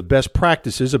subscribing to the best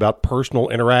practices about personal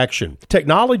interaction.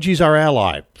 Technology is our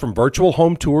ally, from virtual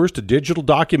home tours to digital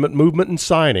document movement and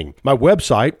signing. My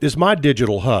website is my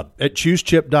digital hub at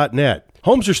choosechip.net.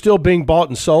 Homes are still being bought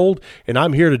and sold, and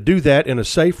I'm here to do that in a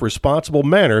safe, responsible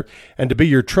manner and to be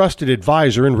your trusted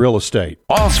advisor in real estate.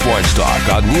 All Sports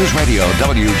Talk on News Radio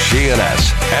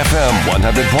WGNS, FM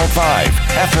 100.5,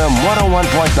 FM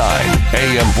 101.9,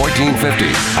 AM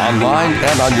 1450, online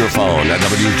and on your phone at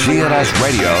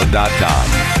WGNSradio.com.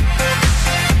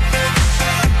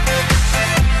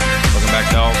 Welcome back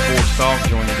to All Sports Talk.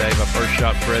 Joined today by First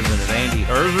Shot President Andy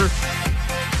Herzer.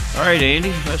 All right,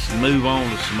 Andy, let's move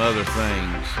on to some other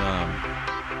things.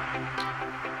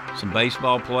 Some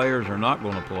baseball players are not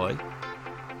going to play.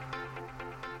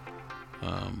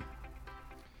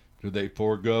 Do they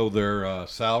forego their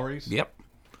salaries? Yep.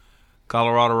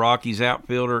 Colorado Rockies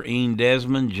outfielder Ian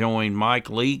Desmond joined Mike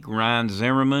Leake, Ryan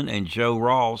Zimmerman, and Joe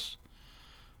Ross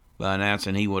by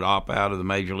announcing he would opt out of the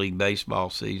Major League Baseball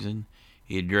season.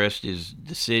 He addressed his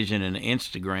decision in an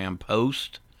Instagram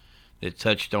post that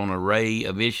touched on an array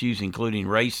of issues, including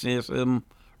racism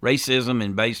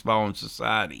in baseball and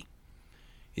society,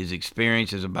 his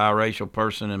experience as a biracial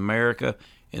person in America,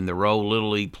 and the role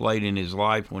Little League played in his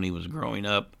life when he was growing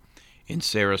up in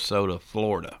Sarasota,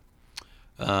 Florida.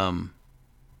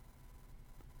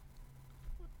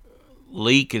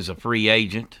 Leake is a free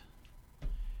agent,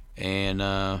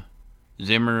 and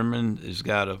Zimmerman has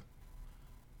got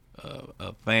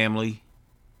a family,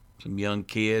 some young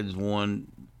kids, one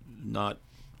not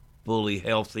fully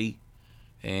healthy,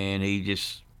 and he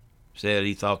just said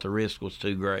he thought the risk was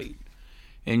too great.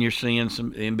 And you're seeing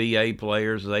some NBA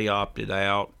players, they opted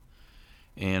out.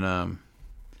 And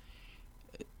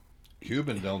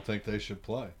Cuban don't think they should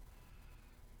play.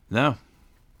 No.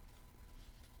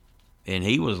 And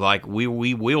he was like, we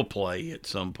will play at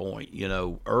some point,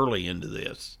 early into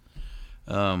this.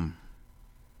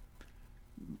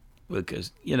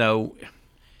 Because,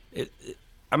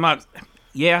 I'm not,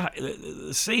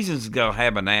 the season's going to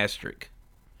have an asterisk.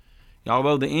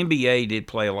 Although the NBA did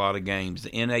play a lot of games,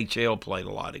 the NHL played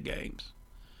a lot of games,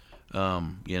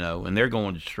 and they're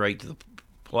going straight to the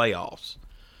playoffs.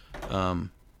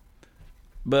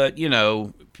 But,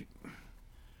 if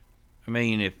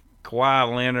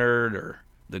Kawhi Leonard or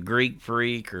the Greek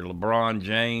Freak or LeBron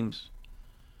James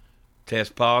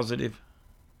test positive,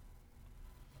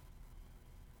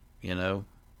 who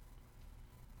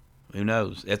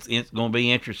knows? It's going to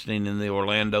be interesting in the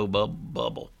Orlando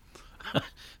bubble.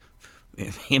 The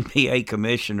NBA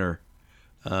commissioner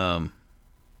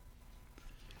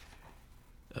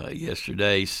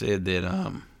yesterday said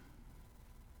that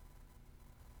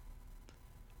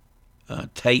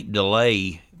tape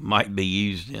delay might be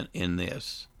used in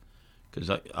this,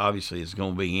 because obviously it's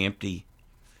going to be empty,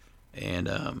 and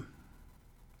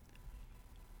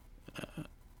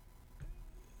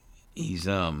he's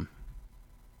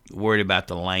worried about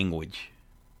the language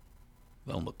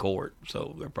on the court,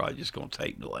 so they're probably just going to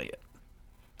tape delay it.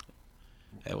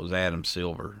 That was Adam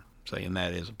Silver saying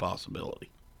that is a possibility.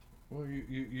 Well,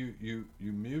 you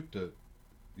mute the,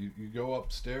 you go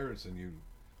upstairs and you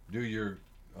do your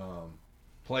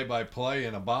play-by-play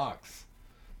in a box,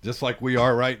 just like we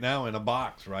are right now in a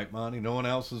box, right, Monty? No one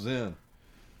else is in.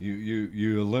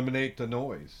 You eliminate the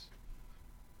noise.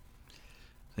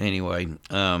 Anyway,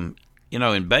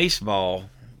 in baseball,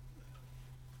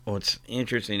 what's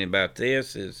interesting about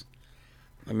this is,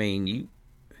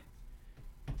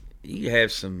 you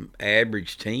have some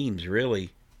average teams really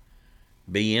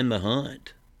be in the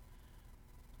hunt.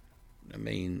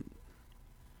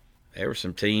 There were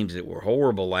some teams that were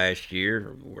horrible last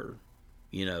year, were,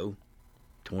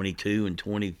 22 and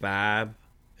 25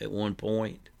 at one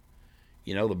point.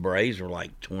 The Braves were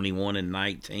like 21 and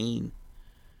 19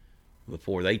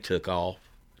 before they took off.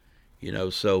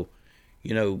 So,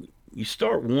 you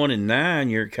start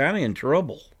 1-9, you're kind of in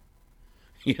trouble.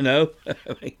 You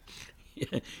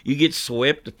get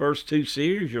swept the first two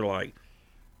series, you're like,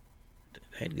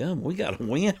 dadgum, we got to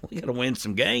win. We got to win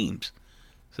some games.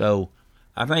 So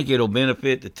I think it'll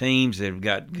benefit the teams that have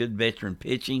got good veteran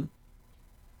pitching.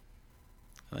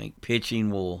 I think pitching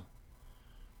will,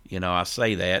 I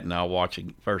say that, and I'll watch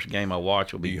first game I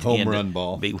watch will be home run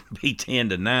ball. Be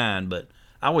 10-9, but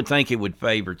I would think it would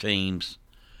favor teams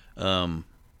that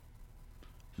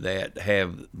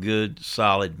have good,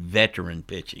 solid veteran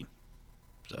pitching.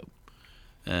 So,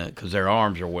 because their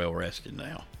arms are well rested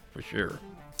now, for sure.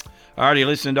 All right, you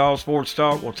listen to All Sports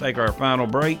Talk. We'll take our final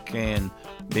break and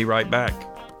be right back.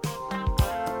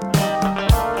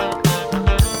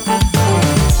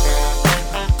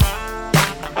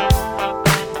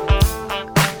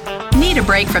 Need a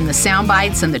break from the sound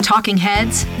bites and the talking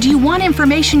heads? Do you want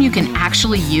information you can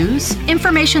actually use?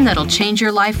 Information that'll change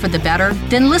your life for the better?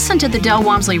 Then listen to the Del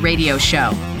Walmsley Radio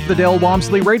Show. The Del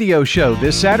Walmsley Radio Show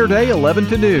this Saturday, 11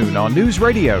 to noon on News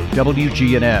Radio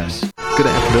WGNS. Good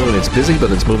afternoon. It's busy,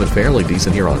 but it's moving fairly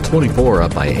decent here on 24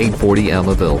 up by 840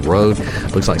 Almaville Road.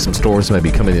 Looks like some storms may be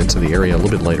coming into the area a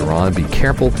little bit later on. Be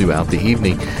careful throughout the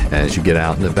evening as you get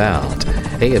out and about.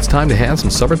 Hey, it's time to have some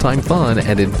summertime fun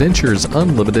at Adventures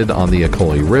Unlimited on the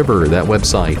Ocoee River. That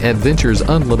website,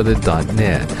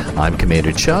 adventuresunlimited.net. I'm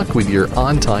Commander Chuck with your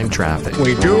on-time traffic.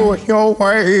 We do it your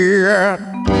way at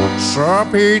Sir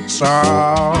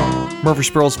Pizza.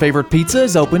 Murfreesboro's favorite pizza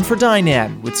is open for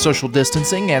dine-in with social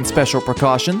distancing and special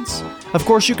precautions. Of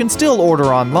course, you can still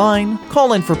order online,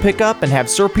 call in for pickup, and have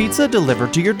Sir Pizza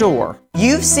delivered to your door.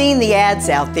 You've seen the ads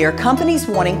out there, companies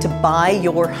wanting to buy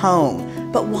your home.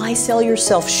 But why sell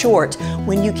yourself short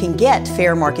when you can get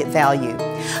fair market value?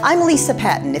 I'm Lisa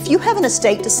Patton. If you have an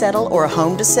estate to settle or a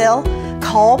home to sell,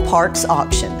 call Parks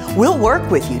Auction. We'll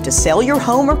work with you to sell your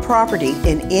home or property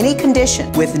in any condition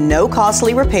with no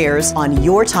costly repairs on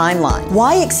your timeline.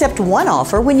 Why accept one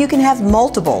offer when you can have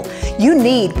multiple? You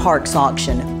need Parks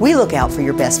Auction. We look out for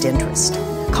your best interest.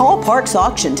 Call Parks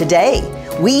Auction today.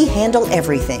 We handle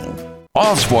everything.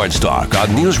 All Sports Talk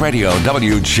on News Radio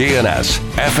WGNS,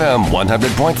 FM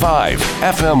 100.5,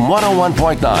 FM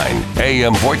 101.9,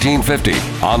 AM 1450,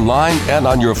 online and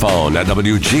on your phone at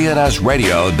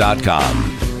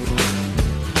WGNSradio.com.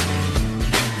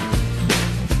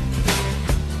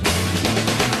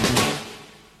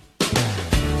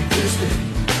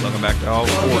 Welcome back to All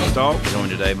Sports Talk,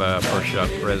 joined today by First Shot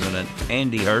President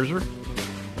Andy Herzer.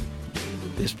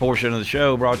 This portion of the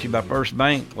show brought to you by First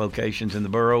Bank, locations in the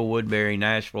borough, Woodbury,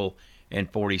 Nashville, and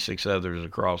 46 others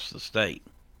across the state.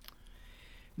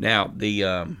 Now,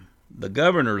 the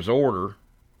governor's order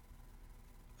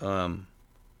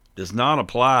does not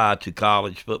apply to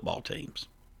college football teams.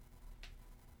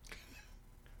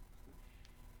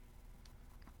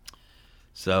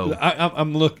 So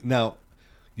I'm looking now.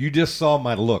 You just saw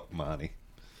my look, Monty.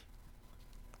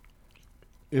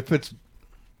 If it's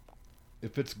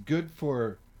good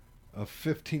for a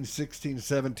 15, 16,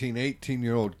 17,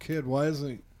 18-year-old kid, why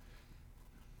isn't it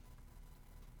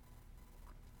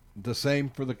the same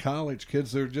for the college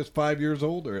kids? They're just 5 years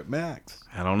older at max.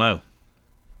 I don't know.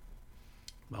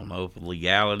 I don't know if a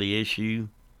legality issue.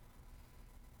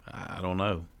 I don't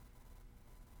know.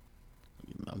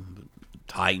 The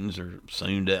Titans are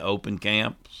soon to open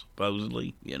camp,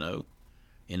 supposedly.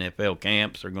 NFL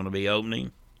camps are going to be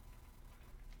opening.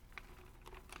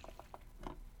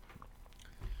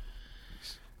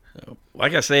 So,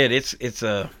 like I said, it's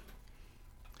going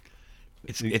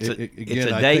to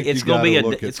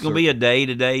be a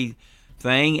day-to-day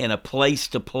thing and a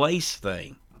place-to-place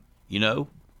thing.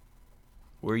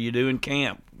 Where you doing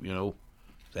camp?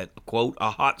 That quote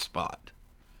a hot spot.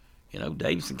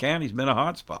 Davidson County's been a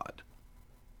hot spot.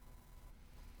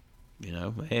 They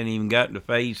hadn't even gotten to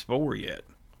phase 4 yet.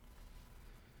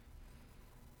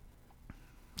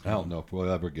 I don't know if we'll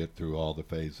ever get through all the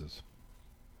phases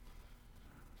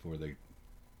before they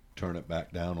turn it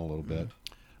back down a little bit.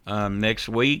 Next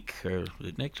week.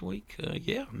 Next week.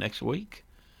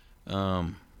 I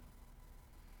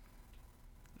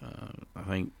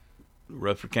think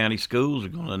Rutherford County Schools are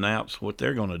going to announce what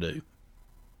they're going to do.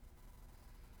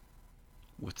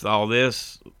 With all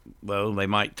this, well, they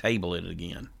might table it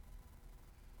again.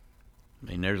 I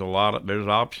mean, there's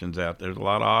options out there. There's a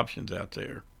lot of options out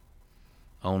there.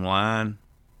 Online,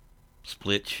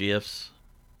 split shifts.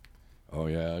 Oh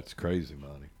yeah, it's crazy,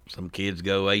 Monty. Some kids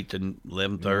go 8 to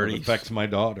 11:30. It affects my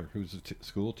daughter, who's a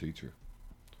school teacher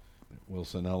at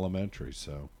Wilson Elementary.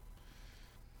 So,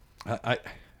 I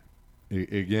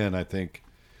think,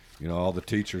 all the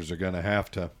teachers are going to have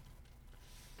to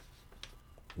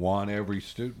want every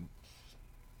student.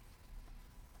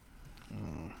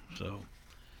 So,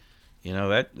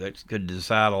 that's could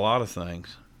decide a lot of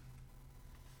things.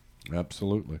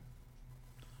 Absolutely.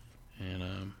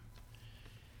 And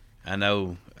I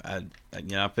know I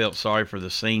felt sorry for the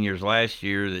seniors last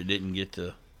year that didn't get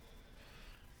to,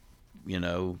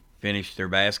 finish their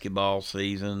basketball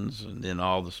seasons and then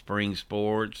all the spring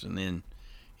sports, and then,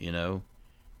 you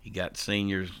got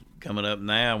seniors coming up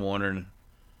now wondering,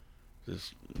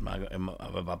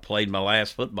 have I played my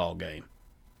last football game?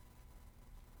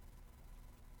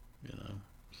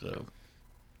 So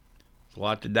it's a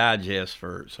lot to digest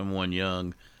for someone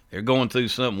young. They're going through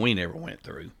something we never went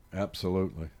through.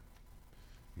 Absolutely.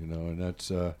 And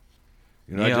that's I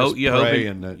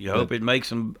hope it makes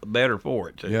them better for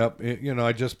it too. Yep.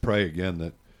 I just pray again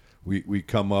that we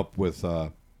come up with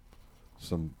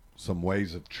some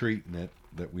ways of treating it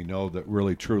that we know that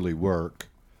really truly work,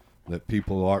 that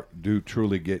people do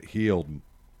truly get healed.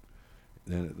 And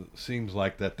it seems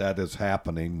like that is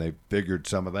happening. They've figured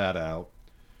some of that out.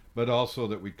 But also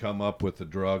that we come up with a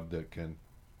drug that can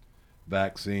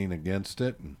vaccine against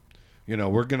it. And,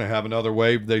 we're going to have another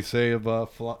wave, they say, of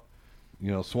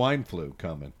swine flu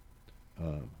coming.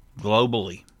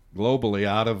 Globally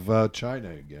out of China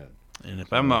again. And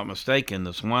if I'm not mistaken,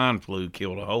 the swine flu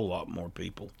killed a whole lot more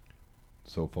people.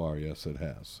 So far, yes, it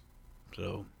has.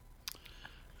 So,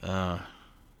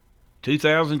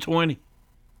 2020.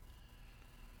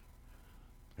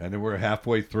 And then we're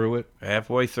halfway through it.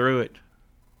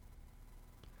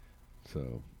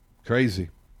 So, crazy.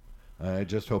 I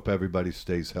just hope everybody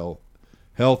stays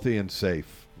healthy and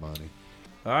safe, Monty.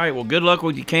 All right, well, good luck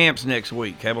with your camps next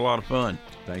week. Have a lot of fun.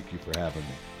 Thank you for having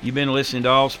me. You've been listening to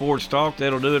All Sports Talk.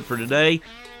 That'll do it for today.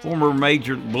 Former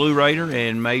Major Blue Raider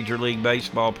and Major League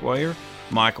Baseball player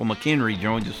Michael McHenry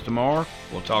joins us tomorrow.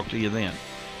 We'll talk to you then.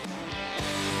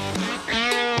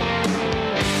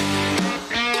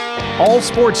 All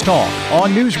Sports Talk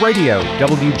on News Radio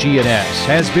WGNS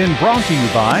has been brought to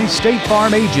you by State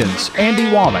Farm agents Andy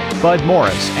Womack, Bud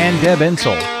Morris, and Deb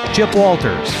Ensel. Chip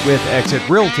Walters with Exit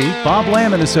Realty, Bob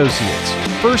Lamb & Associates.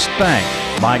 First Bank,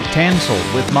 Mike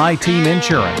Tansel with My Team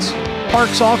Insurance,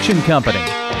 Parks Auction Company,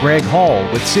 Greg Hall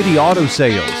with City Auto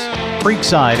Sales,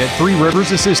 Creekside at Three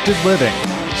Rivers Assisted Living,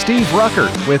 Steve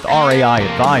Ruckert with RAI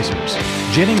Advisors,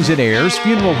 Jennings & Ayers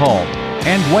Funeral Home,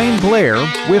 and Wayne Blair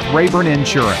with Rayburn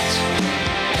Insurance.